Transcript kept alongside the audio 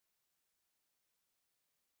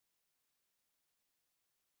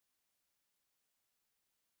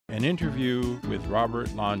An interview with Robert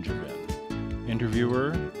Langevin.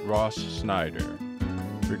 Interviewer Ross Snyder.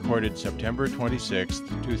 Recorded September 26,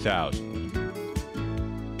 2000.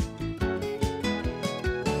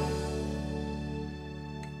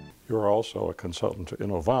 You're also a consultant to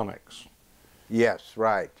Innovonics. Yes,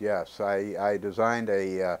 right, yes. I designed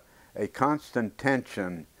a constant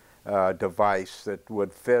tension device that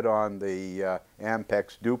would fit on the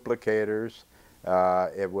Ampex duplicators.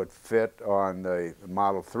 It would fit on the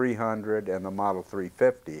Model 300 and the Model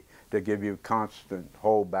 350 to give you constant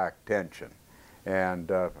holdback tension.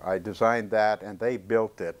 And I designed that, and they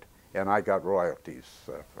built it, and I got royalties,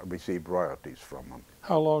 received royalties from them.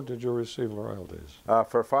 How long did you receive royalties?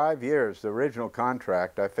 For 5 years, the original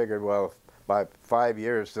contract, I figured, well, by 5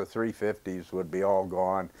 years, the 350s would be all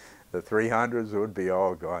gone, the 300s would be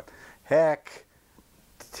all gone. Heck,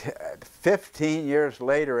 15 years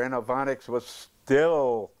later, Innovonics was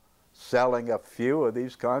still selling a few of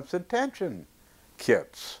these constant tension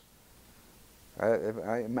kits.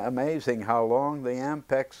 Amazing how long the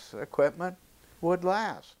Ampex equipment would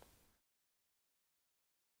last.